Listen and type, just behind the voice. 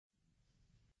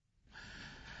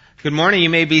Good morning. You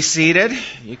may be seated.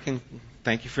 You can.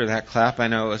 Thank you for that clap. I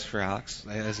know it was for Alex.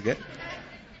 That was good.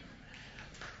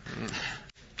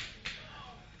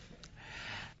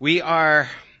 We are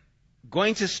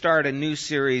going to start a new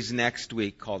series next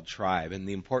week called Tribe and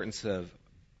the importance of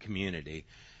community.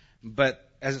 But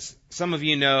as some of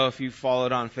you know, if you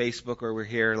followed on Facebook or were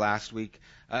here last week,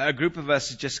 a group of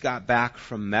us just got back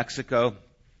from Mexico.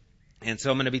 And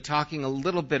so I'm going to be talking a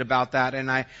little bit about that,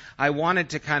 and I wanted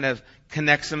to kind of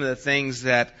connect some of the things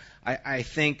that I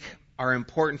think are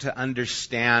important to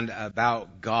understand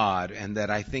about God and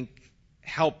that I think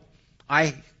help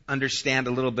I understand a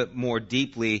little bit more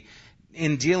deeply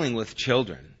in dealing with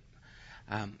children.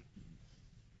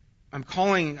 I'm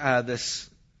calling this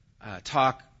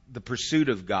talk The Pursuit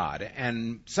of God.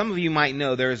 And some of you might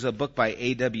know there's a book by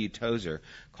A.W. Tozer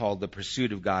called The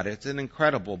Pursuit of God. It's an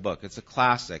incredible book. It's a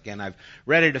classic. And I've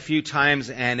read it a few times,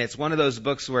 and it's one of those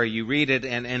books where you read it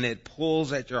and it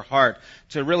pulls at your heart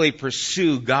to really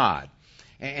pursue God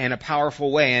in a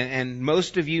powerful way. And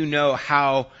most of you know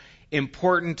how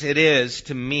important it is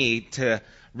to me to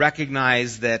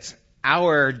recognize that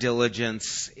our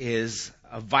diligence is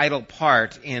a vital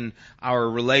part in our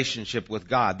relationship with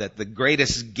God, that the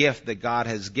greatest gift that God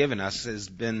has given us has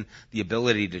been the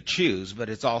ability to choose, but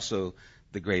it's also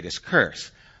the greatest curse.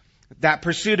 That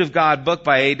Pursuit of God book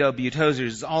by A.W. Tozer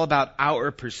is all about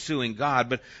our pursuing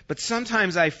God, but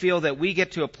sometimes I feel that we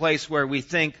get to a place where we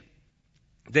think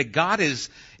that God is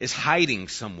hiding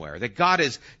somewhere, that God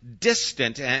is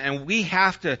distant, and we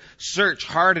have to search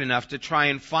hard enough to try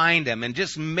and find Him. And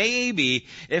just maybe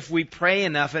if we pray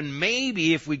enough, and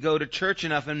maybe if we go to church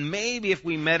enough, and maybe if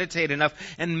we meditate enough,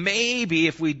 and maybe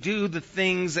if we do the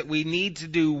things that we need to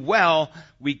do well,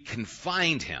 we can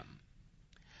find Him.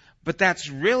 But that's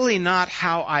really not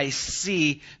how I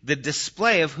see the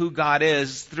display of who God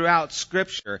is throughout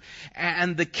Scripture.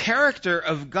 And the character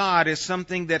of God is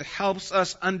something that helps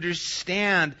us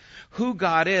understand who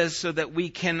God is so that we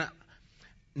can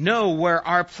know where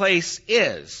our place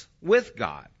is with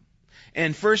God.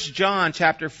 In 1 John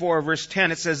chapter 4, verse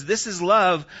 10, it says, "This is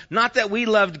love, not that we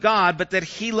loved God, but that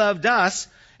He loved us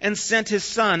and sent His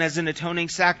Son as an atoning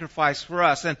sacrifice for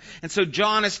us." And so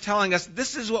John is telling us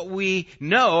this is what we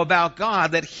know about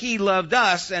God, that He loved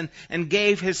us and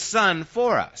gave His Son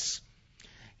for us.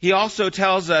 He also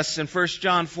tells us in 1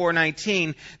 John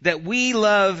 4:19 that we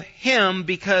love Him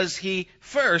because He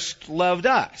first loved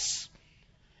us.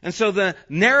 And so the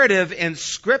narrative in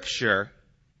Scripture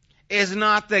is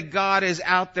not that God is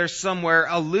out there somewhere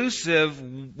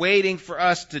elusive, waiting for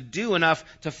us to do enough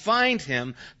to find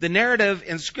Him. The narrative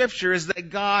in Scripture is that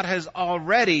God has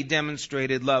already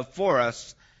demonstrated love for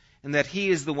us, and that He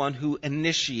is the one who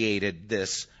initiated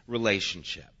this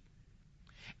relationship.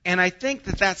 And I think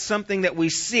that that's something that we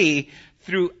see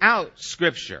throughout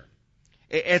Scripture.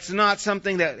 It's not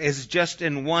something that is just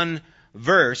in one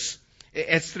verse.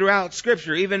 It's throughout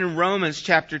Scripture. Even in Romans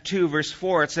chapter 2, verse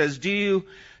 4, it says, "Do you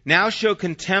now show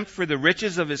contempt for the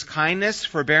riches of His kindness,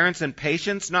 forbearance, and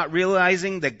patience, not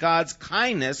realizing that God's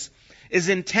kindness is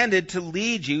intended to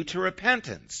lead you to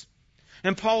repentance?"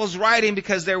 And Paul is writing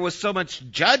because there was so much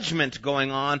judgment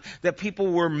going on that people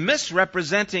were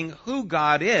misrepresenting who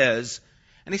God is.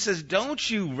 And he says, don't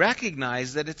you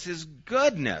recognize that it's His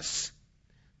goodness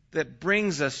that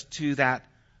brings us to that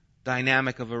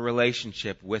dynamic of a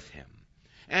relationship with Him?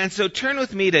 And so turn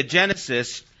with me to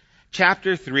Genesis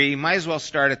chapter 3, might as well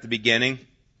start at the beginning.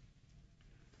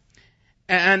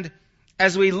 And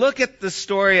as we look at the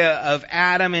story of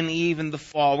Adam and Eve and the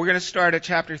fall, we're going to start at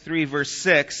chapter 3, verse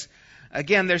 6.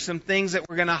 Again, there's some things that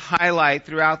we're going to highlight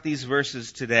throughout these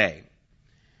verses today.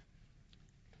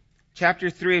 Chapter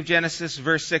 3 of Genesis,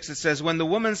 verse 6, it says, "When the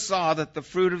woman saw that the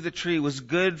fruit of the tree was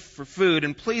good for food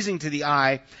and pleasing to the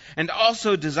eye, and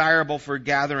also desirable for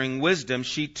gathering wisdom,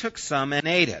 she took some and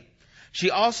ate it. She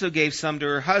also gave some to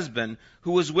her husband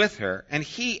who was with her, and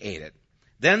he ate it.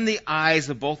 Then the eyes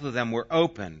of both of them were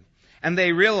opened, and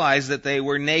they realized that they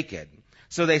were naked.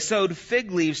 So they sewed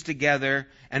fig leaves together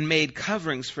and made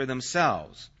coverings for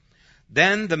themselves.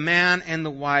 Then the man and the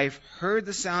wife heard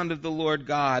the sound of the Lord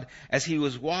God as He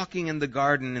was walking in the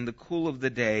garden in the cool of the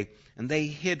day, and they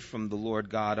hid from the Lord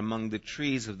God among the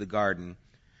trees of the garden.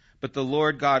 But the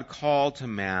Lord God called to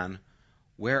man,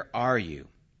 'Where are you?'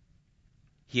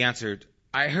 He answered,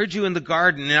 'I heard you in the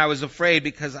garden, and I was afraid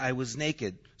because I was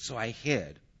naked, so I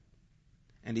hid.'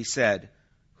 And He said,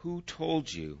 'Who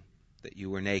told you that you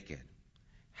were naked?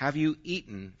 Have you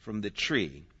eaten from the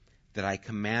tree that I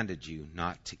commanded you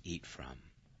not to eat from?'"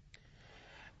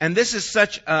 And this is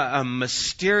such a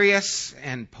mysterious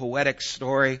and poetic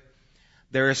story.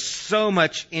 There is so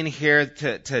much in here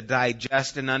to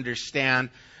digest and understand,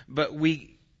 but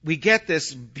we we get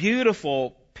this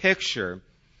beautiful picture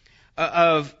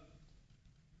of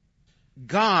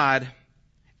God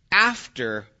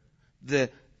after the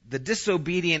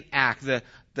disobedient act, the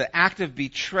act of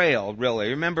betrayal, really.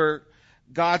 Remember,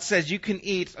 God says you can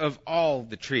eat of all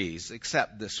the trees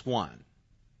except this one.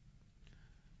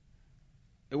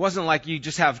 It wasn't like you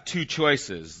just have two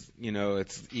choices.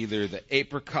 It's either the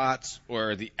apricots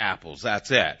or the apples. That's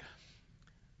it.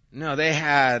 No, they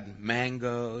had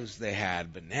mangoes, they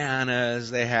had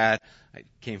bananas, I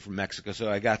came from Mexico,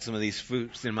 so I got some of these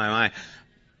fruits in my mind.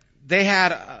 They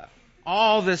had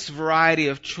all this variety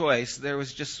of choice. There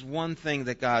was just one thing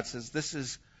that God says, this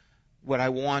is what I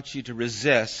want you to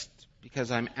resist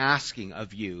because I'm asking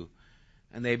of you.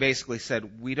 And they basically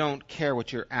said, we don't care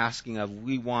what you're asking of.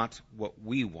 We want what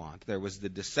we want. There was the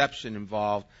deception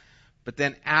involved. But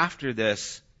then after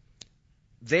this,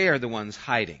 they are the ones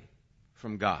hiding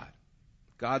from God.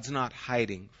 God's not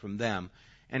hiding from them.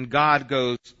 And God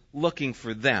goes looking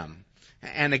for them.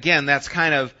 And again, that's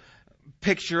kind of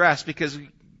picturesque because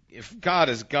if God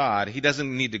is God, He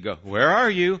doesn't need to go, where are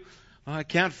you? Oh, I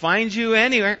can't find you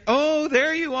anywhere. Oh,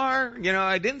 there you are.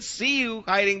 I didn't see you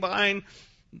hiding behind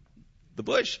the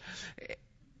bush.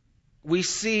 We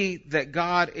see that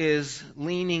God is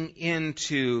leaning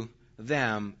into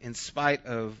them in spite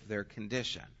of their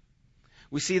condition.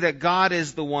 We see that God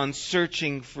is the one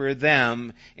searching for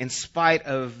them in spite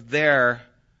of their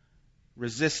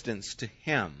resistance to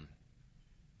Him.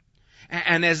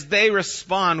 And as they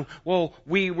respond, well,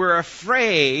 we were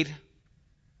afraid.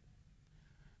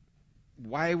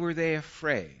 Why were they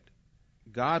afraid?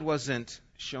 God wasn't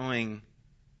showing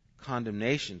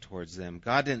condemnation towards them.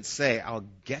 God didn't say, I'll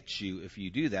get you if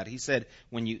you do that. He said,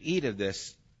 when you eat of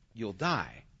this, you'll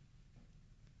die.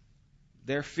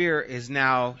 Their fear is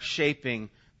now shaping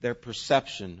their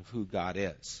perception of who God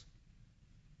is.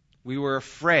 We were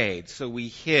afraid, so we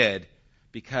hid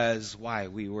because, why?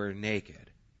 We were naked.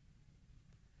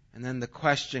 And then the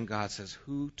question, God says,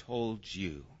 who told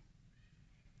you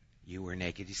you were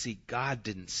naked? You see, God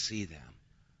didn't see them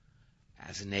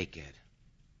as naked.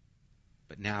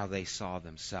 But now they saw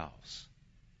themselves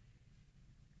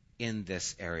in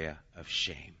this area of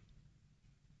shame.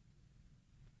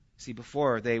 See,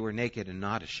 before they were naked and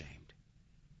not ashamed.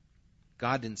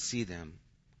 God didn't see them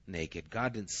naked.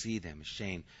 God didn't see them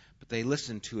ashamed. But they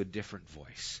listened to a different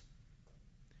voice.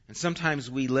 And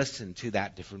sometimes we listen to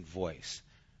that different voice.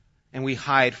 And we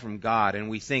hide from God. And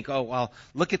we think, oh, well,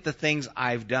 look at the things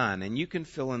I've done. And you can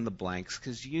fill in the blanks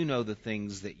because you know the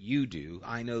things that you do.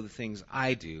 I know the things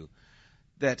I do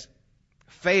that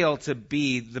fail to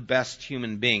be the best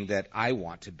human being that I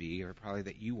want to be, or probably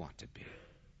that you want to be.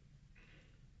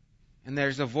 And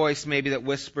there's a voice maybe that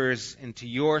whispers into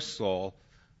your soul,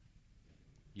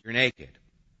 you're naked.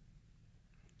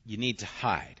 You need to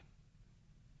hide.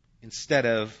 Instead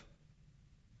of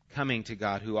coming to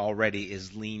God who already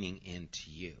is leaning into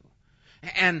you.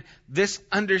 And this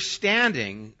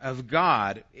understanding of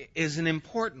God is an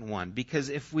important one, because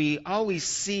if we always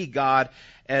see God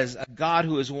as a God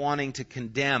who is wanting to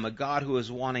condemn, a God who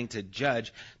is wanting to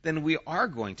judge, then we are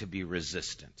going to be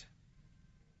resistant.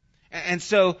 And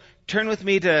so turn with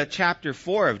me to chapter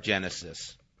 4 of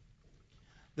Genesis.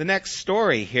 The next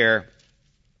story here,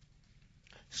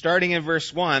 starting in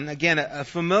verse 1, again, a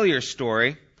familiar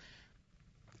story.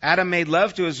 Adam made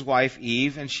love to his wife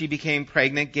Eve, and she became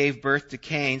pregnant, gave birth to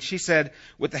Cain. She said,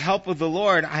 with the help of the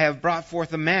Lord, I have brought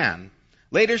forth a man.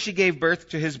 Later she gave birth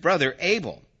to his brother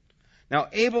Abel. Now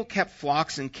Abel kept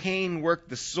flocks, and Cain worked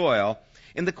the soil.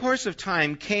 In the course of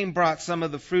time, Cain brought some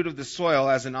of the fruit of the soil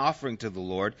as an offering to the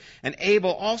Lord, and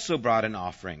Abel also brought an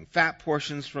offering, fat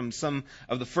portions from some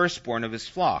of the firstborn of his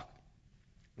flock.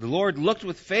 The Lord looked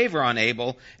with favor on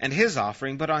Abel and his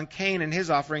offering, but on Cain and his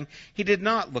offering he did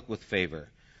not look with favor.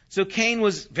 So Cain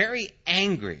was very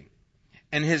angry,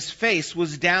 and his face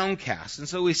was downcast. And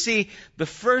so we see the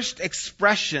first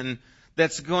expression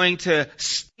that's going to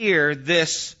steer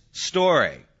this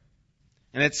story.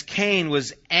 And it's Cain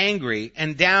was angry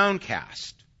and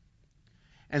downcast.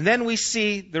 And then we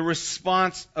see the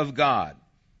response of God.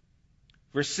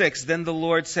 Verse 6, then the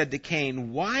Lord said to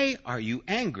Cain, why are you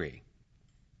angry?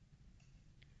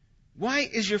 Why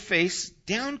is your face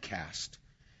downcast?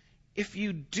 If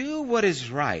you do what is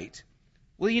right,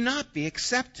 will you not be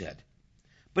accepted?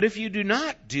 But if you do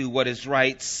not do what is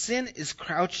right, sin is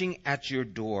crouching at your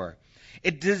door.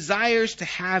 It desires to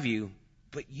have you,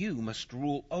 but you must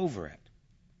rule over it.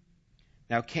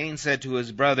 Now Cain said to his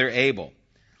brother Abel,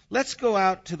 let's go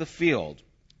out to the field.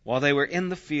 While they were in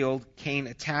the field, Cain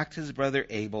attacked his brother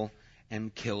Abel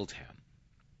and killed him.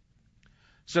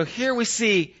 So here we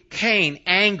see Cain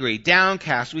angry,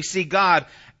 downcast. We see God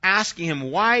asking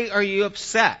him, why are you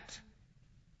upset?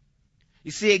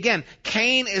 You see, again,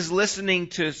 Cain is listening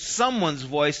to someone's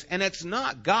voice, and it's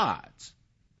not God's.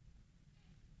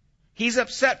 He's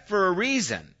upset for a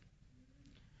reason.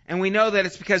 And we know that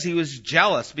it's because he was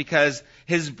jealous, because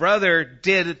his brother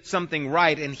did something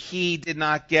right, and he did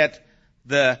not get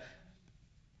the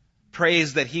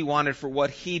praise that he wanted for what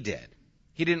he did.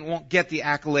 He didn't get the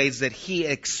accolades that he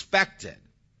expected.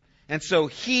 And so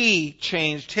he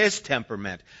changed his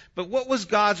temperament. But what was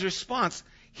God's response?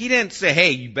 He didn't say,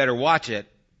 hey, you better watch it.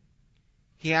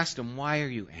 He asked him, why are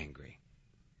you angry?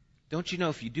 Don't you know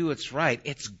if you do what's right,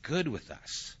 it's good with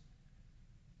us?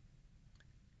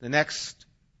 The next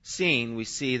scene, we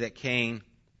see that Cain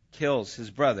kills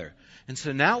his brother. And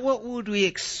so now what would we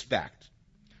expect?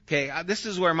 Okay, this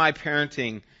is where my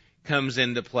parenting comes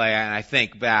into play, and I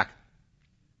think back.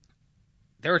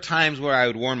 There were times where I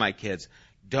would warn my kids,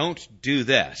 don't do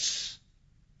this.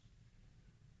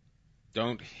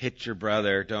 Don't hit your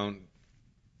brother. Don't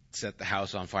set the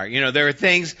house on fire. You know, there are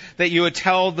things that you would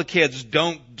tell the kids,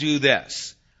 don't do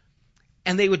this.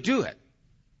 And they would do it.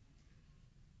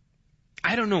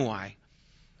 I don't know why.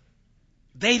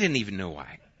 They didn't even know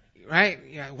why. Right?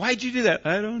 Yeah, why'd you do that?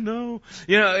 I don't know.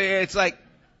 You know, it's like,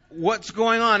 what's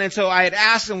going on? And so I had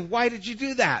asked them, why did you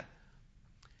do that?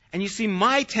 And you see,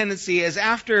 my tendency is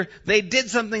after they did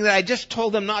something that I just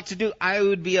told them not to do, I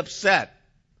would be upset.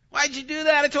 Why'd you do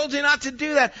that? I told you not to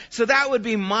do that. So that would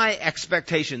be my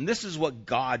expectation. This is what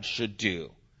God should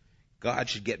do. God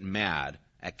should get mad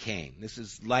at Cain. This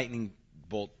is lightning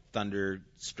bolt, thunder,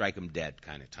 strike him dead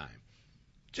kind of time.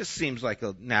 Just seems like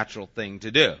a natural thing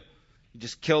to do. You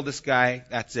just kill this guy,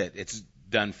 that's it. It's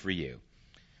done for you.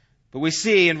 But we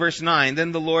see in verse 9,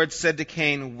 then the Lord said to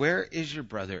Cain, where is your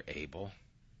brother Abel?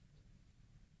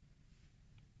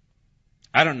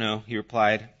 I don't know, he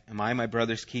replied. Am I my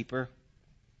brother's keeper?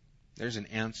 There's an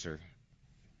answer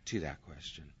to that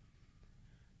question.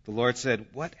 The Lord said,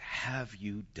 what have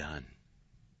you done?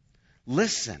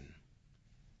 Listen,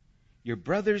 your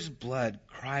brother's blood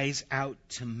cries out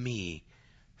to me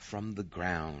from the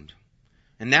ground.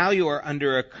 And now you are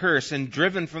under a curse and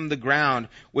driven from the ground,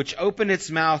 which opened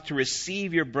its mouth to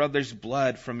receive your brother's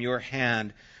blood from your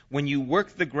hand. When you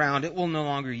work the ground, it will no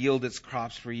longer yield its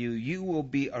crops for you. You will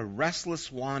be a restless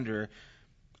wanderer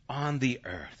on the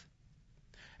earth.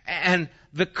 And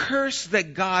the curse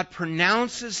that God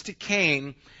pronounces to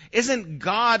Cain isn't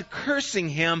God cursing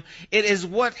him. It is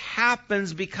what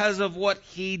happens because of what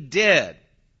he did.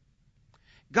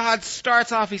 God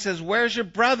starts off, he says, where's your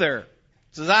brother?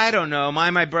 He says, I don't know. Am I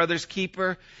my brother's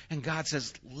keeper? And God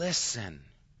says, listen.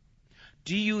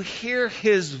 Do you hear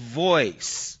his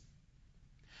voice?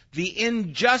 The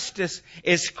injustice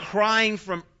is crying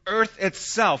from earth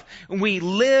itself. And we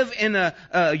live in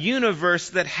a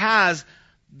universe that has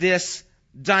this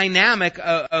dynamic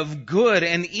of good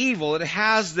and evil. It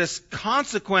has this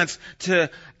consequence to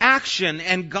action.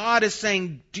 And God is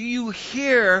saying, do you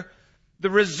hear the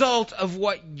result of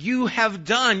what you have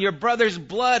done? Your brother's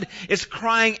blood is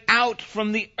crying out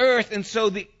from the earth. And so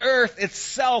the earth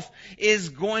itself is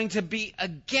going to be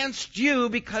against you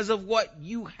because of what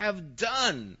you have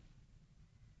done.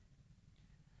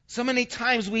 So many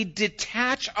times we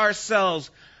detach ourselves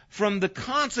from the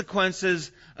consequences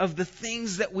of the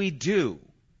things that we do.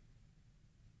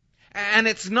 And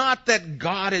it's not that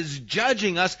God is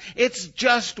judging us, it's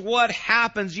just what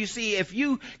happens. You see, if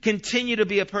you continue to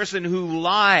be a person who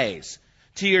lies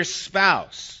to your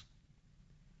spouse,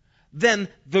 then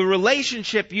the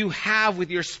relationship you have with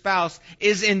your spouse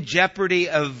is in jeopardy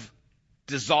of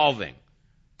dissolving,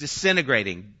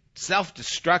 disintegrating,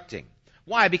 self-destructing.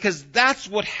 Why? Because that's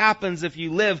what happens if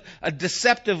you live a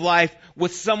deceptive life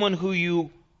with someone who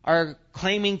you are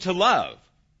claiming to love.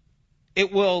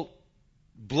 It will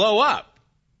blow up.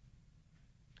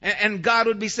 And God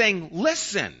would be saying,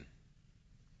 listen,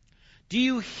 do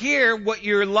you hear what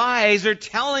your lies are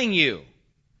telling you?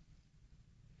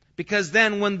 Because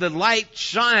then when the light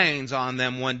shines on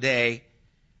them one day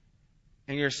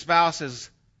and your spouse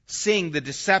is seeing the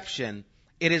deception,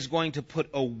 it is going to put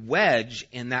a wedge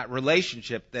in that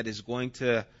relationship that is going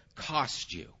to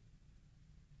cost you.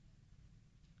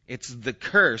 It's the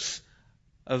curse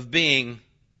of being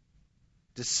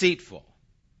deceitful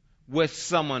with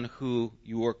someone who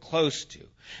you are close to.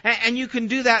 And you can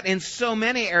do that in so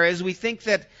many areas. We think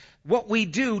that what we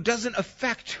do doesn't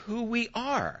affect who we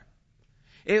are.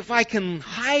 If I can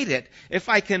hide it, if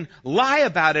I can lie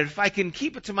about it, if I can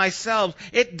keep it to myself,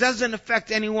 it doesn't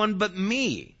affect anyone but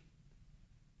me.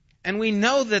 And we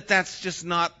know that that's just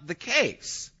not the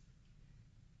case.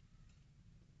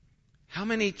 How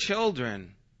many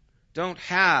children don't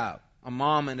have a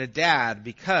mom and a dad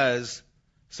because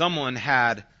someone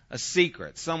had a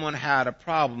secret, someone had a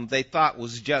problem they thought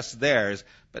was just theirs,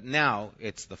 but now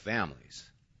it's the family's.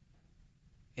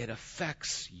 It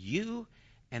affects you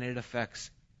and it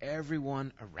affects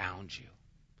everyone around you.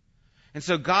 And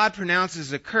so God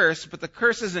pronounces a curse, but the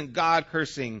curse isn't God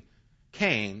cursing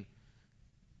Cain.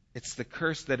 It's the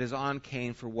curse that is on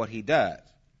Cain for what he does.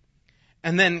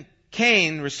 And then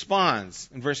Cain responds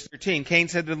in verse 13. Cain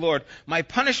said to the Lord, "My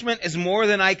punishment is more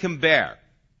than I can bear."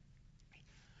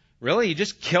 Really? You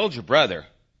just killed your brother.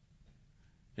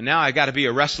 And now I got to be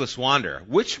a restless wanderer.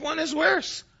 Which one is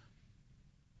worse?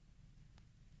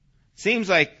 Seems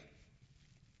like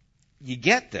you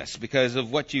get this because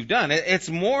of what you've done. It's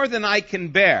more than I can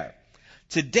bear.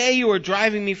 Today you are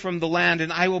driving me from the land,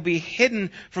 and I will be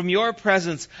hidden from your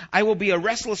presence. I will be a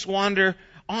restless wanderer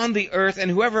on the earth, and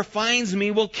whoever finds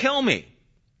me will kill me.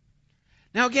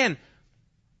 Now again,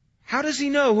 how does he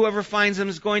know whoever finds him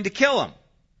is going to kill him?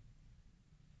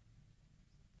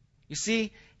 You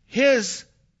see, his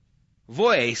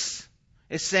voice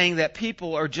is saying that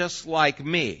people are just like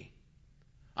me.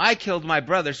 I killed my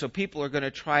brother, so people are going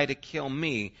to try to kill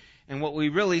me. And what we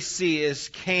really see is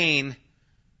Cain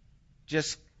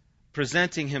just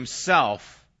presenting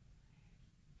himself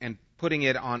and putting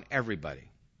it on everybody.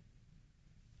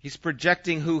 He's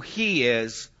projecting who he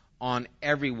is on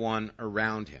everyone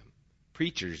around him.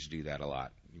 Preachers do that a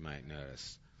lot, you might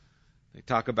notice. They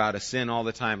talk about a sin all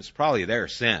the time. It's probably their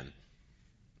sin.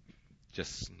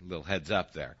 Just a little heads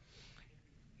up there.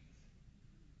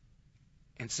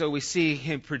 And so we see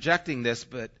him projecting this,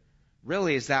 but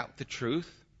really, is that the truth?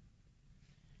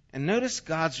 And notice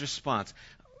God's response.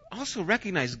 Also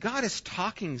recognize God is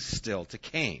talking still to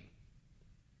Cain.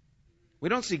 We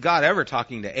don't see God ever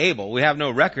talking to Abel. We have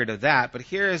no record of that. But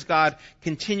here is God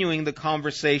continuing the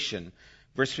conversation.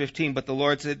 Verse 15, but the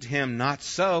Lord said to him, "Not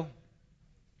so.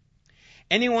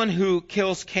 Anyone who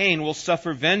kills Cain will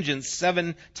suffer vengeance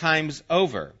 7 times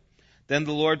over." Then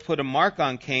the Lord put a mark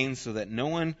on Cain so that no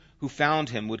one who found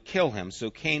him would kill him. So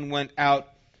Cain went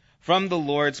out from the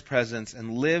Lord's presence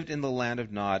and lived in the land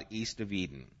of Nod, east of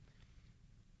Eden.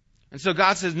 And so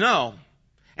God says, no.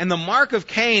 And the mark of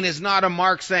Cain is not a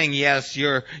mark saying, yes,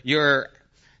 you're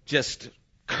just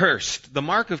cursed. The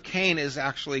mark of Cain is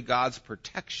actually God's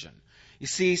protection. You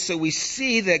see, so we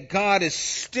see that God is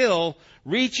still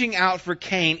reaching out for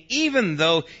Cain, even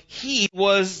though he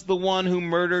was the one who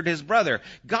murdered his brother.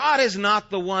 God is not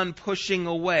the one pushing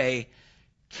away.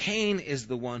 Cain is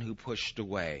the one who pushed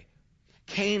away.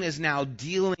 Cain is now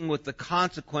dealing with the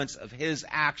consequence of his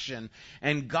action,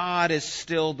 and God is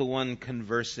still the one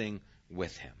conversing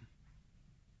with him.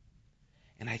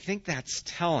 And I think that's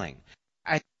telling.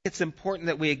 I think it's important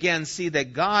that we again see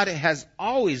that God has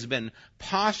always been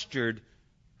postured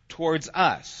towards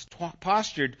us,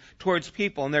 postured towards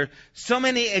people. And there are so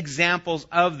many examples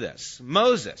of this.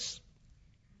 Moses,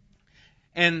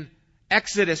 in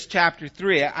Exodus chapter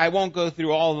 3, I won't go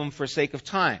through all of them for sake of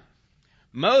time.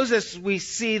 Moses, we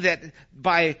see that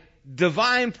by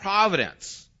divine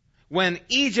providence, when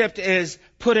Egypt is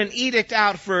put an edict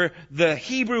out for the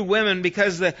Hebrew women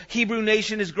because the Hebrew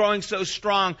nation is growing so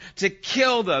strong to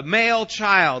kill the male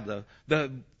child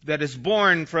that is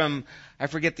born from, I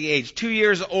forget the age, 2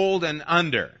 years old and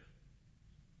under.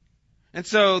 And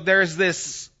so there's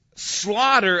this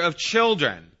slaughter of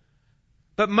children.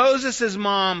 But Moses'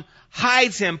 mom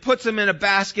hides him, puts him in a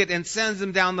basket, and sends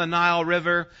him down the Nile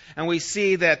River. And we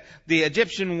see that the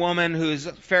Egyptian woman, who's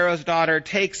Pharaoh's daughter,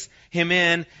 takes him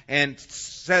in and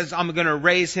says, I'm going to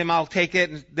raise him, I'll take it.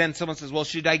 And then someone says, well,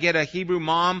 should I get a Hebrew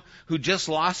mom who just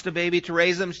lost a baby to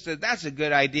raise him? She said, that's a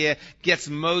good idea. Gets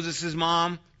Moses'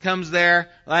 mom, comes there,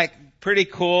 like, pretty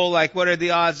cool. Like, what are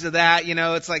the odds of that? You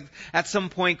know, it's like, at some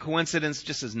point, coincidence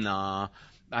just says, nah.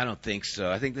 I don't think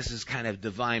so. I think this is kind of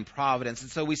divine providence.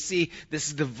 And so we see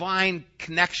this divine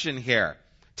connection here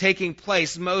taking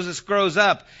place. Moses grows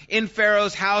up in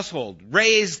Pharaoh's household,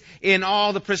 raised in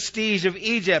all the prestige of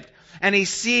Egypt, and he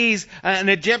sees an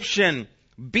Egyptian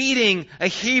beating a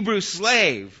Hebrew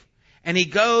slave. And he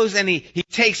goes and he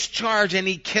takes charge and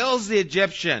he kills the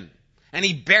Egyptian and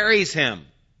he buries him.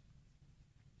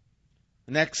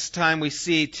 Next time we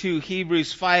see 2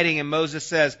 Hebrews fighting, and Moses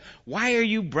says, why are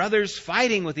you brothers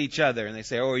fighting with each other? And they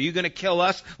say, oh, are you going to kill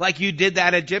us like you did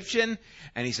that Egyptian?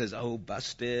 And he says, oh,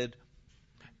 busted.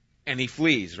 And he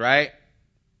flees, right?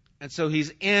 And so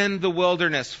he's in the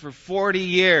wilderness for 40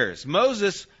 years.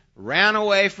 Moses ran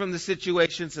away from the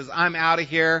situation, says, I'm out of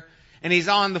here. And he's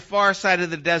on the far side of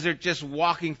the desert just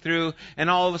walking through, and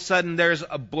all of a sudden there's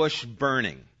a bush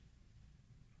burning.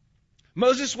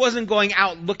 Moses wasn't going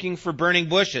out looking for burning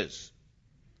bushes.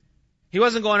 He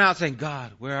wasn't going out saying,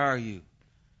 God, where are you?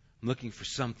 I'm looking for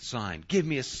some sign. Give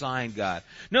me a sign, God.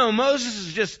 No, Moses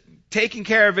is just taking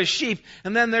care of his sheep,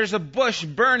 and then there's a bush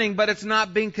burning, but it's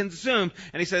not being consumed.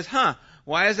 And he says,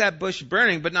 why is that bush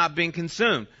burning but not being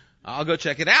consumed? I'll go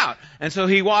check it out. And so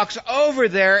he walks over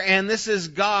there, and this is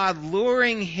God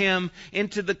luring him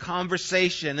into the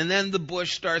conversation. And then the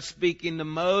bush starts speaking to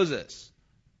Moses,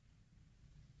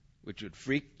 which would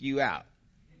freak you out.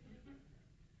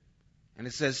 And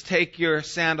it says, take your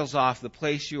sandals off. The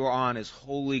place you are on is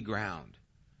holy ground.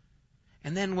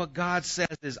 And then what God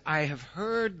says is, I have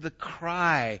heard the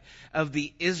cry of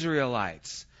the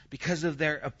Israelites because of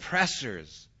their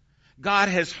oppressors. God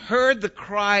has heard the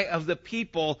cry of the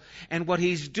people, and what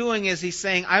He's doing is He's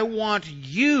saying, I want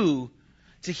you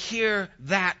to hear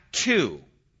that too.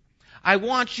 I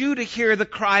want you to hear the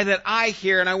cry that I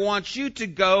hear, and I want you to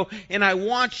go, and I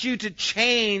want you to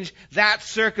change that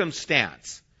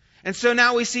circumstance. And so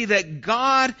now we see that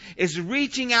God is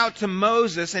reaching out to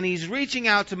Moses, and He's reaching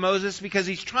out to Moses because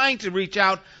He's trying to reach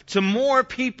out to more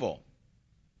people.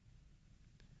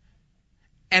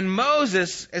 And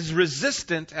Moses is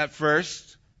resistant at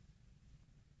first.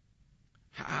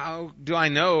 How do I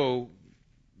know?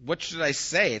 What should I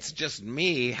say? It's just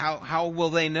me. How will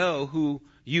they know who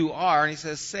you are? And he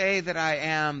says, say that I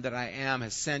am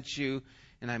has sent you,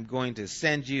 and I'm going to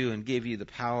send you and give you the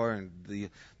power, and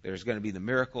there's going to be the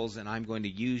miracles, and I'm going to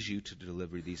use you to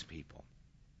deliver these people.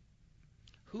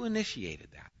 Who initiated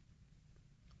that?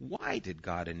 Why did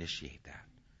God initiate that?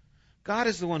 God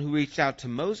is the one who reached out to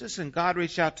Moses, and God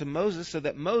reached out to Moses so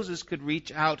that Moses could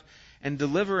reach out and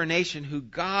deliver a nation who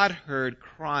God heard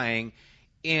crying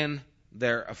in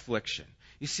their affliction.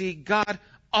 You see, God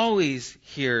always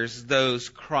hears those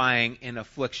crying in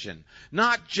affliction.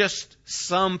 Not just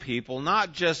some people,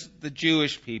 not just the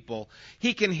Jewish people.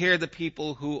 He can hear the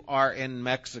people who are in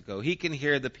Mexico. He can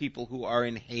hear the people who are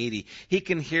in Haiti. He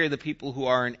can hear the people who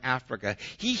are in Africa.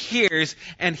 He hears,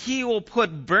 and He will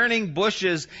put burning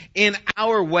bushes in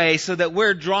our way so that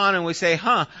we're drawn and we say,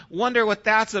 wonder what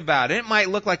that's about. It might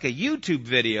look like a YouTube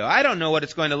video. I don't know what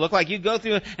it's going to look like. You go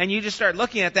through and you just start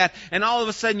looking at that, and all of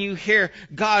a sudden you hear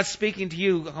God speaking to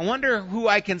you. I wonder who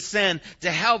I can send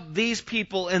to help these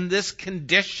people in this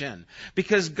condition.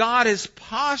 Because God is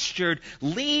postured,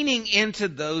 leaning into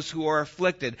those who are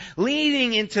afflicted,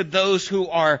 leaning into those who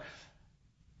are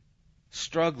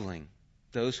struggling,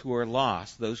 those who are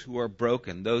lost, those who are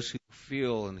broken, those who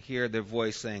feel and hear their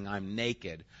voice saying, I'm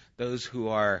naked, those who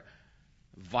are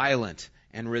violent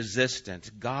and resistant.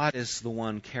 God is the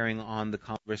one carrying on the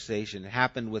conversation. It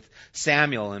happened with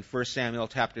Samuel in 1 Samuel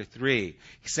chapter 3.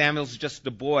 Samuel's just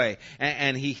a boy,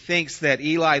 and he thinks that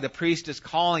Eli the priest is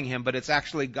calling him, but it's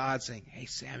actually God saying, hey,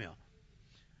 Samuel.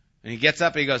 And he gets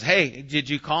up and he goes, hey, did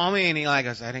you call me? And Eli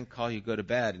goes, I didn't call you, go to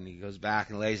bed. And he goes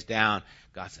back and lays down.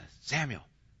 God says, Samuel.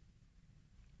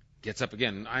 Gets up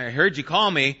again. I heard you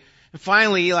call me. And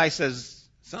finally Eli says,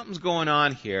 something's going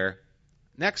on here.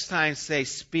 Next time say,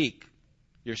 speak.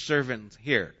 Your servant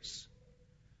hears.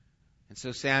 And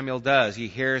so Samuel does. He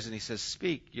hears and he says,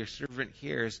 speak. Your servant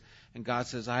hears. And God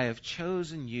says, I have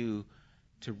chosen you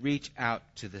to reach out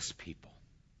to this people.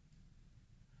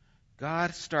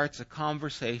 God starts a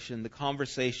conversation. The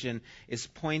conversation is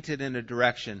pointed in a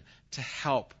direction to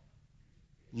help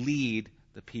lead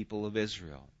the people of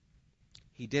Israel.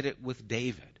 He did it with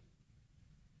David.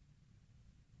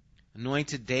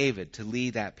 Anointed David to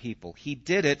lead that people. He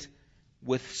did it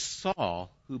with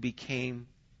Saul, who became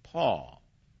Paul.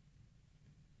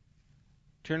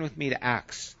 Turn with me to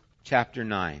Acts chapter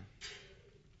 9.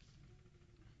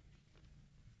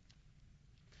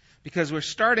 Because we're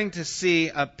starting to see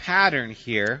a pattern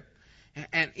here,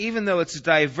 and even though it's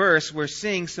diverse, we're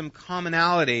seeing some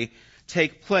commonality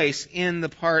take place in the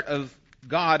part of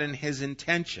God and His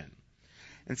intention.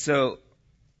 And so,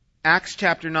 Acts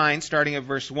chapter 9, starting at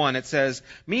verse 1, it says,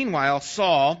 meanwhile,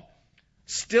 Saul,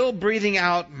 still breathing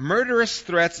out murderous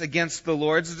threats against the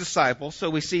Lord's disciples. So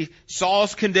we see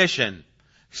Saul's condition,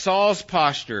 Saul's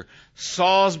posture,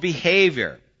 Saul's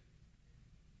behavior.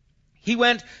 He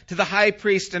went to the high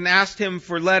priest and asked him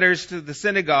for letters to the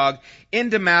synagogue in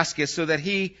Damascus so that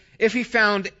if he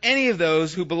found any of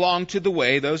those who belonged to the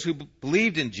way, those who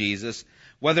believed in Jesus,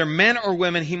 whether men or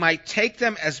women, he might take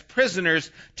them as prisoners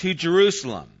to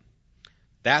Jerusalem.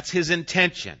 That's his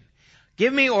intention.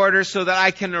 Give me orders so that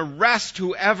I can arrest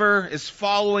whoever is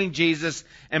following Jesus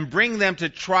and bring them to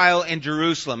trial in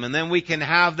Jerusalem. And then we can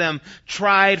have them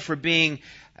tried for being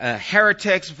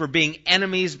heretics, for being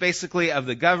enemies, basically, of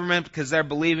the government because they're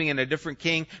believing in a different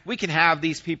king. We can have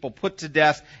these people put to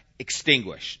death,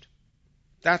 extinguished.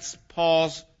 That's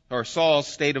Saul's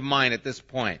state of mind at this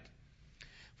point.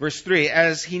 Verse 3,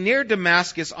 as he neared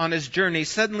Damascus on his journey,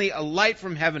 suddenly a light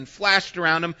from heaven flashed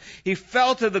around him. He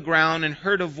fell to the ground and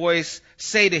heard a voice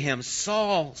say to him,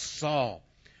 Saul, Saul,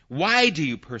 why do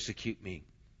you persecute me?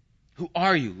 Who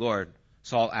are you, Lord?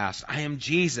 Saul asked. I am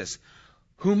Jesus,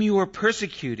 whom you are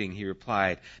persecuting, he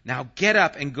replied. Now get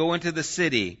up and go into the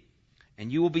city,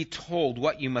 and you will be told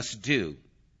what you must do.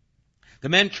 The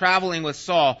men traveling with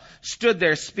Saul stood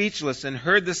there speechless and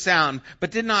heard the sound, but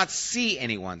did not see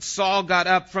anyone. Saul got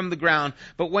up from the ground,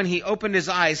 but when he opened his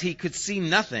eyes, he could see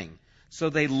nothing. So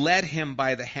they led him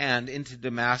by the hand into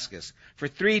Damascus. For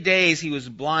 3 days he was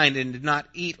blind and did not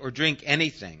eat or drink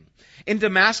anything. In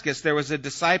Damascus there was a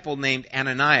disciple named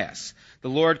Ananias. The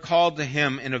Lord called to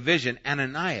him in a vision,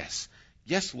 Ananias.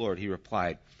 Yes, Lord, he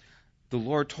replied. The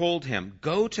Lord told him,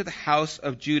 go to the house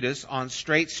of Judas on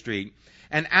Straight Street,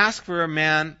 and ask for a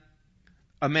man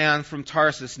from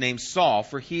Tarsus named Saul,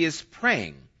 for he is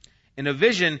praying. In a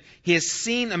vision, he has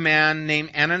seen a man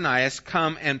named Ananias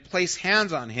come and place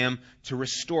hands on him to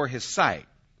restore his sight.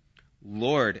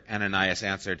 Lord, Ananias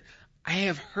answered, I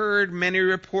have heard many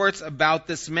reports about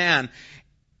this man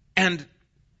and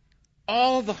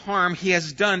all the harm he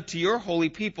has done to your holy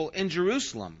people in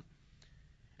Jerusalem.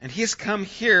 And he has come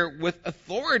here with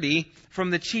authority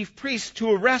from the chief priests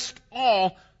to arrest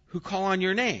all who call on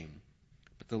your name.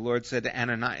 But the Lord said to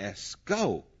Ananias,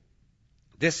 go.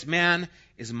 This man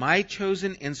is my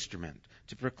chosen instrument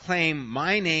to proclaim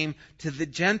my name to the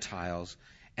Gentiles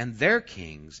and their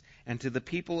kings and to the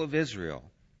people of Israel.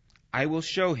 I will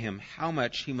show him how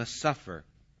much he must suffer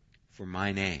for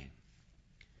my name.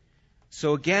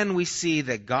 So again, we see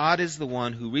that God is the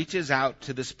one who reaches out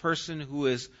to this person who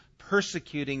is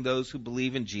persecuting those who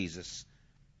believe in Jesus.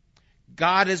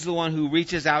 God is the one who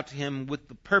reaches out to him with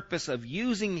the purpose of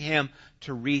using him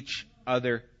to reach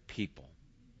other people.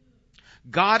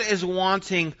 God is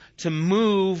wanting to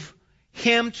move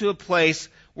him to a place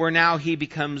where now he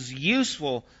becomes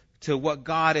useful to what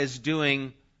God is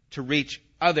doing to reach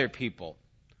other people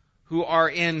who are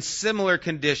in similar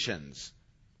conditions,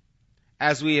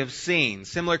 as we have seen.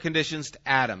 Similar conditions to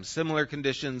Adam, similar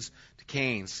conditions to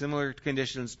Cain, similar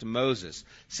conditions to Moses,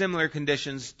 similar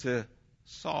conditions to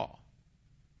Saul,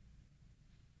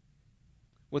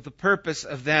 with the purpose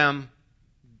of them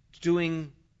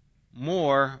doing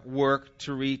more work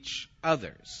to reach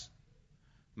others.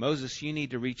 Moses, you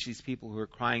need to reach these people who are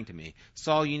crying to me.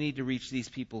 Saul, you need to reach these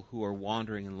people who are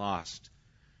wandering and lost.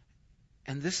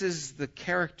 And this is the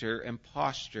character and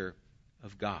posture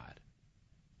of God.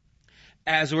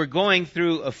 As we're going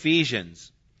through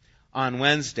Ephesians on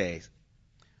Wednesdays,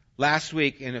 last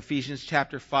week in Ephesians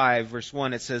chapter 5, verse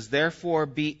 1, it says, therefore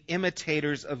be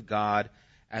imitators of God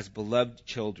as beloved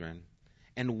children,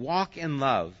 and walk in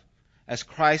love, as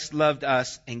Christ loved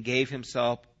us and gave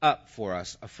himself up for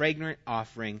us, a fragrant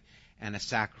offering and a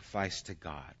sacrifice to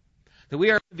God. That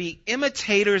we are to be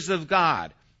imitators of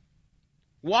God,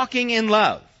 walking in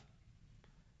love,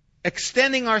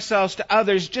 extending ourselves to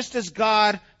others just as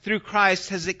God, through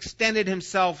Christ, has extended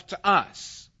himself to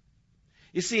us.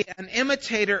 You see, an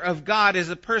imitator of God is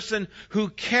a person who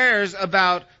cares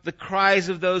about the cries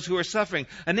of those who are suffering.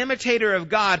 An imitator of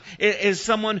God is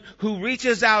someone who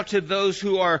reaches out to those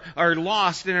who are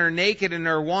lost and are naked and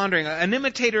are wandering. An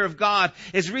imitator of God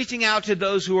is reaching out to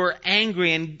those who are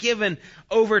angry and given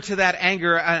over to that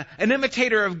anger. An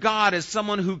imitator of God is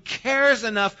someone who cares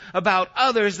enough about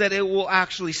others that it will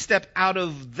actually step out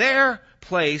of their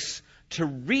place to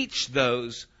reach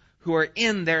those who are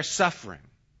in their suffering.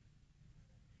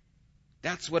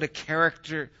 That's what the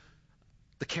character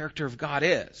of God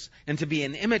is. And to be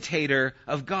an imitator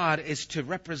of God is to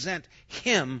represent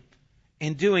him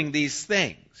in doing these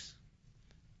things.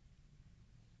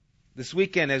 This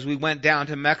weekend, as we went down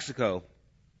to Mexico,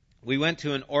 we went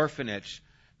to an orphanage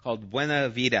called Buena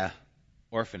Vida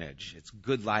Orphanage. It's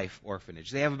Good Life Orphanage.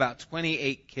 They have about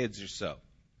 28 kids or so.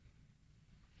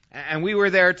 And we were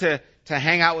there to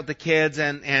hang out with the kids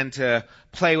and to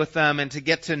play with them and to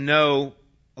get to know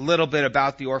a little bit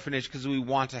about the orphanage because we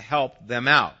want to help them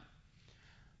out.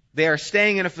 They are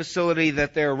staying in a facility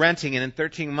that they're renting, and in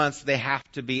 13 months they have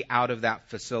to be out of that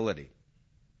facility.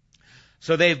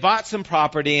 So they've bought some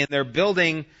property and they're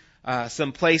building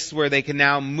some place where they can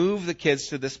now move the kids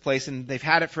to this place, and they've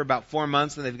had it for about 4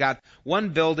 months, and they've got one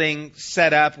building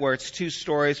set up where it's 2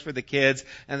 stories for the kids,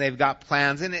 and they've got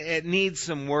plans, and it needs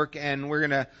some work, and we're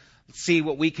going to see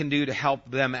what we can do to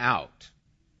help them out.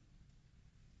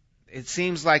 It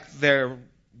seems like they're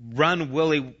run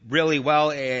really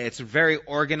well. It's very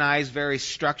organized, very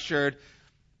structured.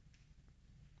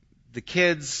 The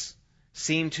kids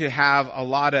seem to have a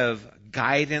lot of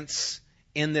guidance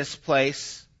in this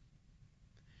place.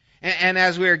 And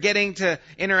as we were getting to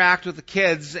interact with the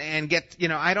kids and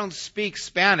I don't speak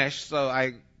Spanish, so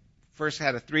I first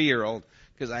had a 3-year-old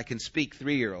because I can speak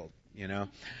 3-year-old,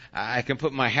 I can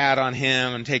put my hat on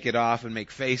him and take it off and make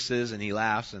faces, and he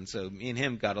laughs, and so me and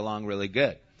him got along really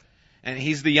good. And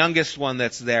he's the youngest one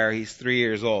that's there. He's 3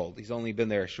 years old. He's only been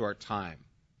there a short time.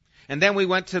 And then we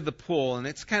went to the pool, and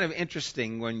it's kind of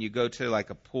interesting when you go to like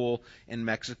a pool in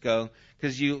Mexico,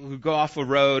 because you go off a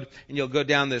road and you'll go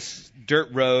down this dirt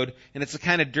road, and it's the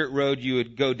kind of dirt road you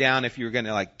would go down if you were going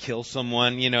to like kill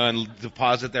someone, and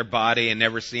deposit their body and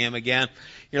never see him again.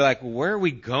 You're like, where are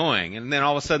we going? And then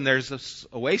all of a sudden there's this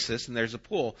oasis and there's a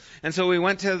pool. And so we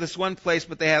went to this one place,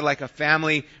 but they had like a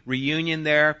family reunion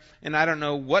there, and I don't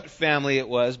know what family it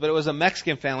was, but it was a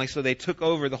Mexican family, so they took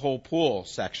over the whole pool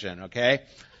section, okay?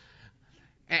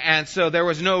 And so there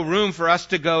was no room for us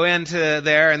to go into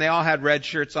there, and they all had red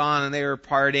shirts on, and they were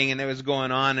partying, and it was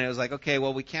going on, and it was like, okay,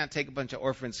 well, we can't take a bunch of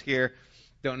orphans here.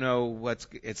 Don't know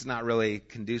it's not really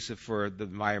conducive for the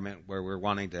environment where we're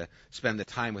wanting to spend the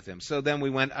time with them. So then we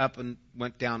went up and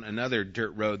went down another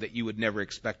dirt road that you would never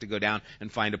expect to go down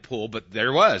and find a pool, but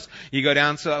there was. You go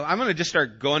down, so I'm going to just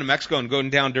start going to Mexico and going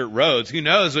down dirt roads. Who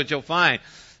knows what you'll find?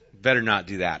 Better not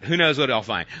do that. Who knows what I'll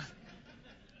find?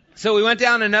 So we went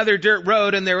down another dirt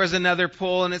road, and there was another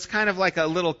pool, and it's kind of like a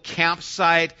little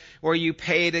campsite where you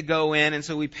pay to go in. And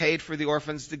so we paid for the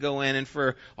orphans to go in and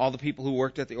for all the people who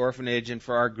worked at the orphanage and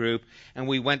for our group. And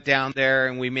we went down there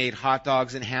and we made hot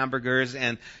dogs and hamburgers.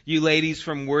 And you ladies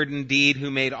from Word and Deed who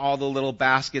made all the little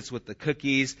baskets with the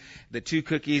cookies, the 2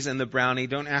 cookies and the brownie.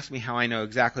 Don't ask me how I know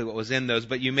exactly what was in those,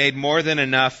 but you made more than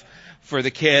enough for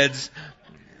the kids.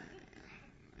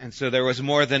 And so there was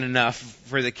more than enough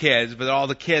for the kids, but all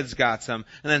the kids got some,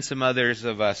 and then some others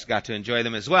of us got to enjoy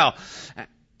them as well.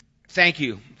 Thank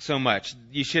you so much.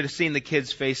 You should have seen the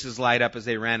kids' faces light up as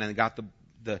they ran and got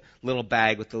the little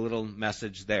bag with the little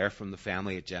message there from the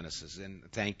family at Genesis. And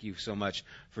thank you so much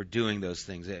for doing those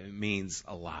things. It means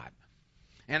a lot.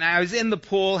 And I was in the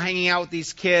pool hanging out with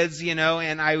these kids, and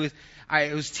I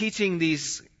was teaching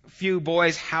these few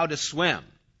boys how to swim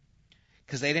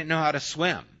because they didn't know how to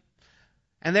swim.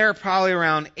 And they're probably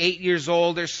around 8 years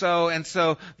old or so, and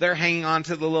so they're hanging on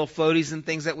to the little floaties and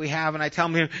things that we have, and I tell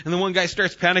them, and the one guy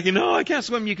starts panicking, no, I can't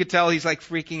swim. You could tell he's like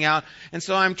freaking out. And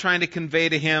so I'm trying to convey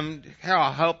to him, here,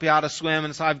 I'll help you how to swim.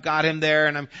 And so I've got him there,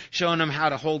 and I'm showing him how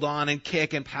to hold on and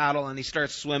kick and paddle, and he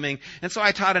starts swimming. And so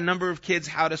I taught a number of kids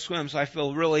how to swim, so I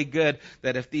feel really good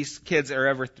that if these kids are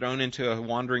ever thrown into a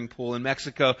wandering pool in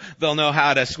Mexico, they'll know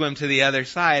how to swim to the other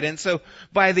side. And so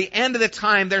by the end of the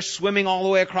time, they're swimming all the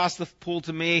way across the pool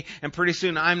to me, and pretty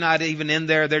soon I'm not even in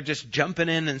there. They're just jumping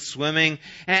in and swimming.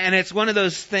 And it's one of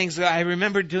those things that I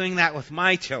remember doing that with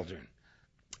my children.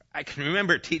 I can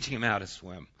remember teaching them how to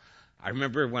swim. I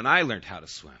remember when I learned how to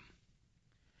swim.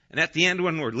 And at the end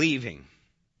when we're leaving,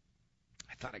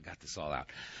 I thought I got this all out.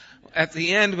 At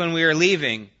the end when we were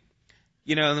leaving,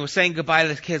 and we're saying goodbye to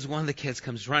the kids, one of the kids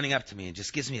comes running up to me and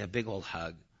just gives me a big old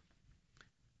hug.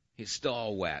 He's still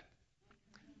all wet.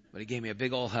 But he gave me a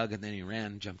big old hug, and then he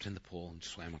ran, jumped in the pool, and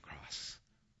swam across.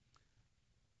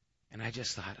 And I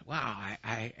just thought, wow,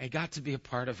 I got to be a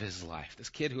part of his life. This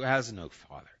kid who has no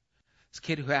father. This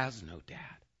kid who has no dad.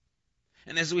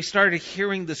 And as we started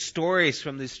hearing the stories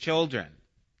from these children,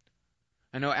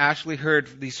 I know Ashley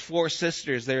heard these 4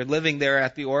 sisters. They're living there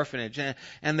at the orphanage,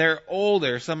 and they're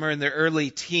older. Some are in their early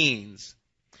teens.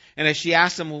 And as she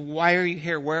asked them, well, why are you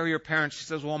here? Where are your parents? She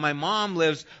says, well, my mom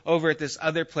lives over at this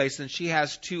other place, and she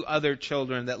has 2 other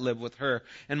children that live with her.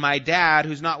 And my dad,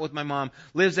 who's not with my mom,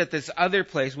 lives at this other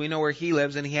place. We know where he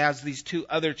lives, and he has these 2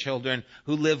 other children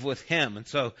who live with him. And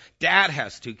so dad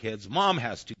has 2 kids, mom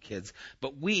has 2 kids,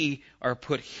 but we are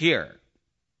put here.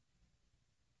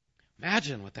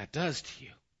 Imagine what that does to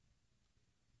you.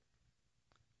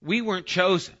 We weren't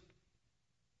chosen.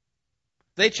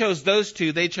 They chose those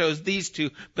 2, they chose these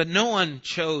 2, but no one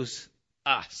chose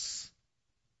us.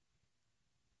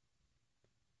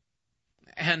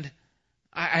 And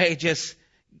I just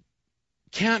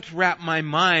can't wrap my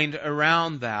mind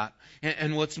around that.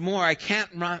 And what's more, I can't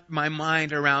wrap my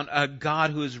mind around a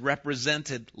God who is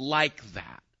represented like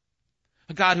that.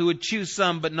 A God who would choose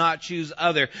some but not choose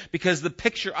other. Because the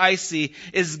picture I see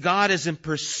is God is in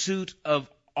pursuit of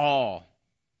all.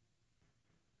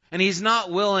 And He's not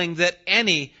willing that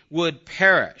any would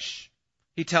perish.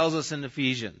 He tells us in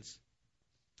Ephesians,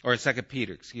 or 2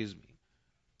 Peter, excuse me.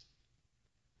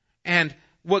 And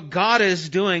what God is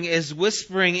doing is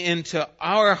whispering into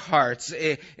our hearts.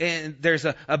 And there's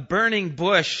a burning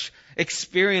bush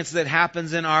experience that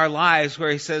happens in our lives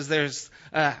where He says there's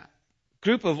a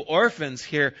group of orphans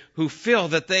here who feel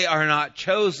that they are not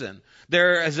chosen.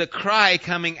 There is a cry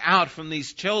coming out from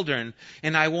these children,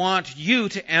 and I want you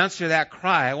to answer that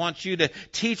cry. I want you to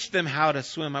teach them how to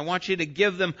swim. I want you to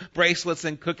give them bracelets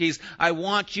and cookies. I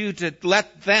want you to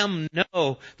let them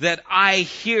know that I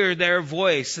hear their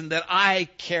voice and that I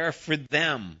care for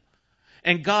them.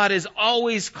 And God is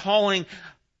always calling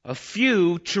a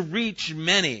few to reach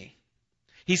many.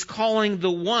 He's calling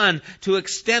the one to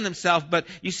extend himself, but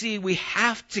you see, we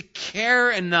have to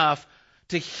care enough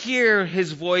to hear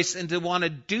his voice and to want to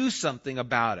do something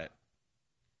about it.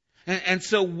 And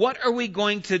so what are we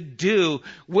going to do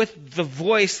with the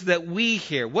voice that we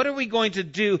hear? What are we going to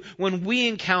do when we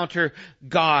encounter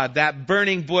God, that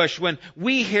burning bush, when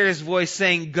we hear his voice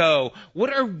saying, go?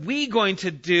 What are we going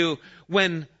to do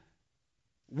when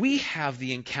we have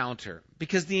the encounter?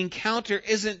 Because the encounter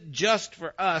isn't just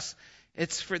for us,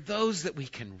 it's for those that we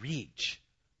can reach.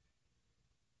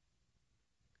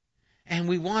 And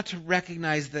we want to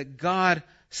recognize that God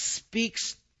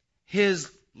speaks his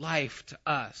life to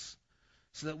us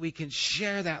so that we can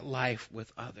share that life with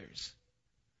others.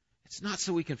 It's not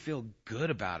so we can feel good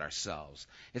about ourselves.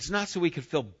 It's not so we can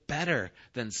feel better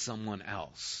than someone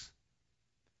else.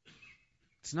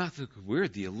 It's not that we're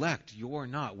the elect, you're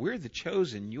not. We're the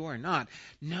chosen, you're not.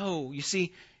 No, you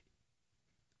see,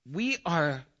 we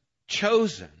are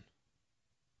chosen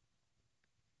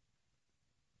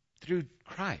through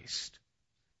Christ.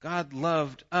 God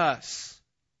loved us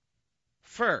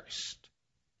first,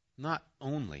 not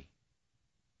only.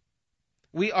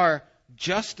 We are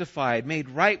justified, made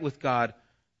right with God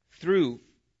through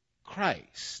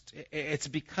Christ. It's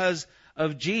because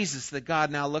of Jesus that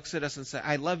God now looks at us and says,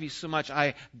 I love you so much,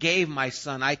 I gave my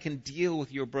son. I can deal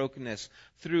with your brokenness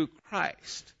through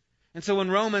Christ. And so when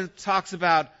Romans talks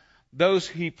about those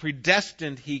he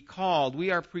predestined, he called, we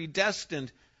are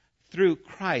predestined through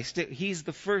Christ. He's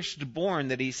the firstborn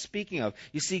that he's speaking of.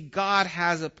 You see, God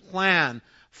has a plan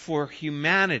for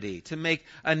humanity, to make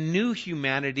a new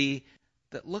humanity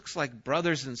that looks like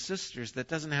brothers and sisters, that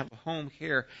doesn't have a home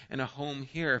here and a home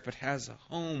here, but has a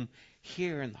home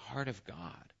here in the heart of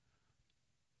God.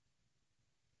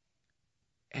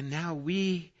 And now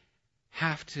we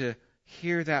have to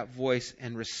hear that voice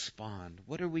and respond.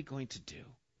 What are we going to do?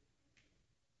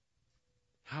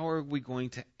 How are we going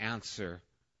to answer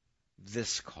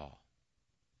this call?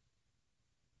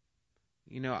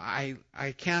 You know, I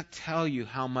can't tell you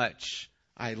how much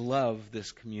I love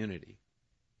this community.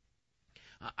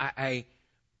 I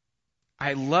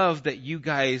love that you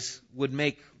guys would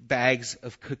make bags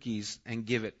of cookies and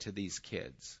give it to these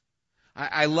kids.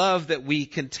 I love that we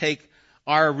can take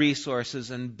our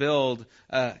resources and build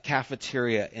a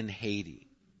cafeteria in Haiti.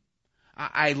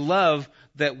 I love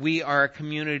that we are a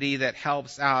community that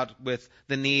helps out with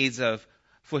the needs of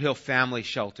Foothill Family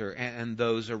Shelter and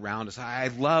those around us. I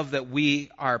love that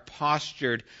we are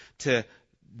postured to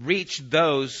reach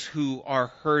those who are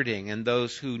hurting and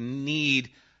those who need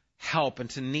help and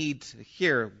to need to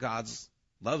hear God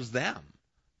loves them.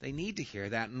 They need to hear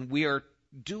that, and we are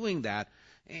doing that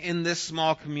in this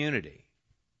small community.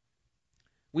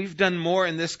 We've done more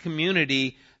in this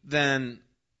community than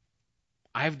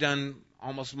I've done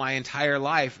almost my entire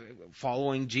life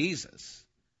following Jesus.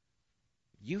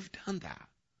 You've done that.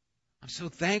 I'm so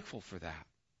thankful for that.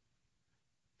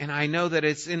 And I know that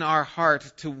it's in our heart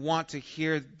to want to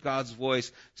hear God's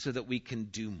voice so that we can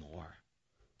do more.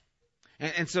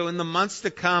 And so in the months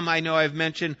to come, I know I've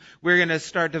mentioned we're going to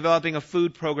start developing a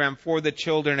food program for the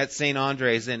children at St.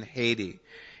 Andre's in Haiti.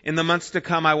 In the months to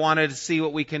come, I wanted to see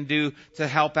what we can do to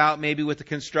help out maybe with the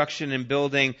construction and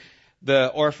building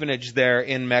the orphanage there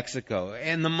in Mexico.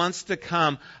 In the months to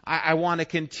come, I want to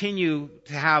continue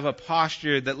to have a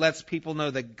posture that lets people know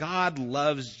that God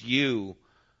loves you.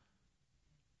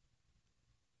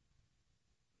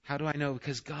 How do I know?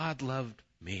 Because God loved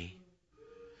me.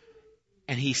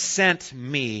 And He sent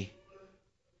me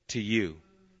to you.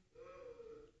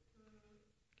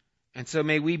 And so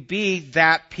may we be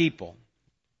that people.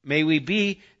 May we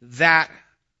be that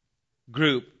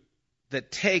group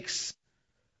that takes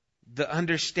the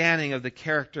understanding of the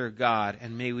character of God,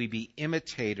 and may we be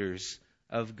imitators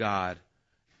of God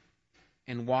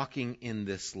and walking in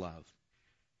this love,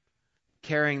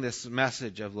 carrying this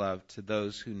message of love to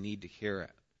those who need to hear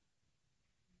it,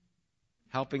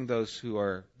 helping those who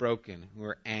are broken, who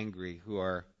are angry, who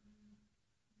are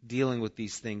dealing with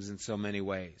these things in so many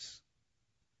ways.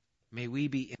 May we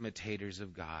be imitators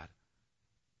of God.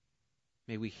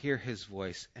 May we hear His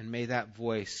voice, and may that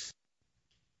voice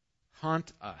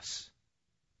haunt us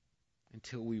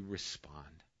until we respond.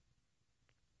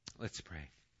 Let's pray.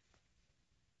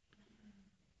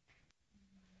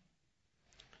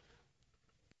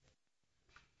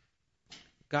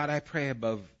 God, I pray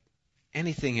above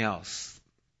anything else,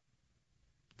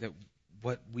 that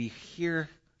what we hear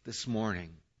this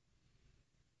morning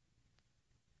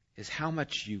is how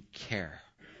much you care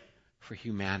for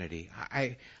humanity.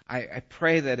 I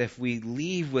pray that if we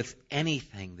leave with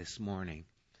anything this morning,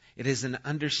 it is an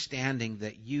understanding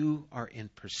that you are in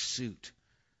pursuit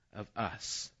of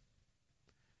us.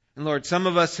 And Lord, some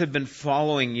of us have been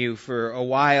following you for a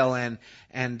while,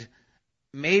 and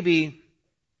maybe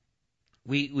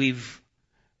we've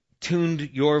tuned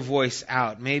your voice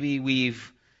out. Maybe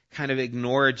we've kind of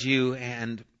ignored you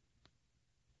and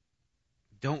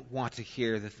don't want to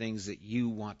hear the things that you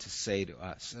want to say to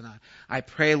us. And I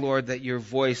pray, Lord, that your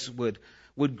voice would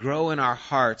grow in our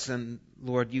hearts, and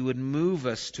Lord, you would move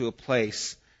us to a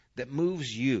place that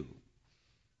moves you.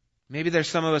 Maybe there's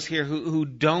some of us here who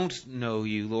don't know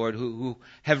you, Lord, who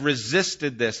have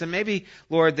resisted this. And maybe,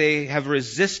 Lord, they have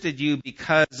resisted you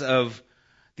because of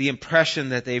the impression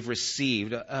that they've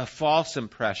received, a false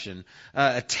impression,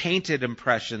 a tainted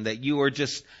impression that you are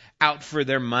just out for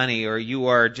their money, or you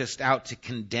are just out to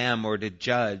condemn or to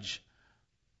judge.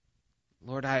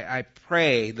 Lord, I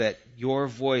pray that your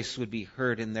voice would be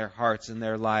heard in their hearts and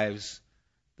their lives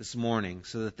this morning,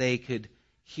 so that they could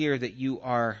hear that you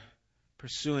are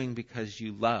pursuing because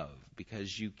you love,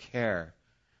 because you care,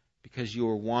 because you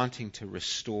are wanting to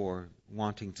restore,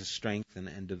 wanting to strengthen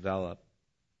and develop.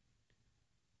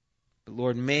 But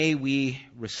Lord, may we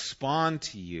respond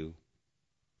to you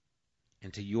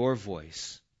and to your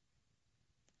voice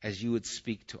as you would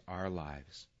speak to our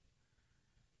lives.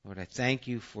 Lord, I thank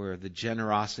you for the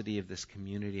generosity of this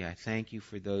community. I thank you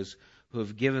for those who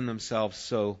have given themselves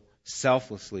so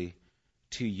selflessly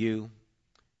to you.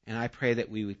 And I pray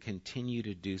that we would continue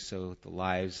to do so with the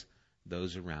lives of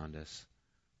those around us.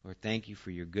 Lord, thank you for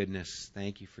your goodness.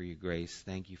 Thank you for your grace.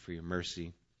 Thank you for your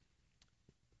mercy.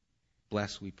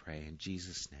 Bless, we pray, in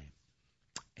Jesus'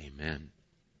 name. Amen.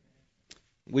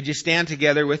 Would you stand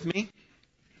together with me?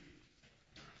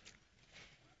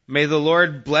 May the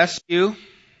Lord bless you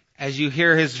as you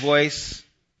hear his voice.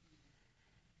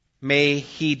 May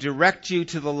he direct you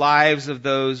to the lives of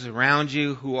those around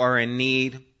you who are in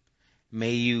need.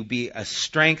 May you be a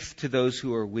strength to those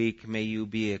who are weak. May you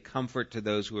be a comfort to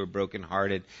those who are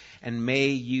brokenhearted. And may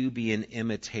you be an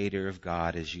imitator of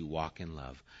God as you walk in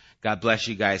love. God bless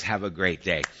you guys. Have a great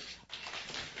day.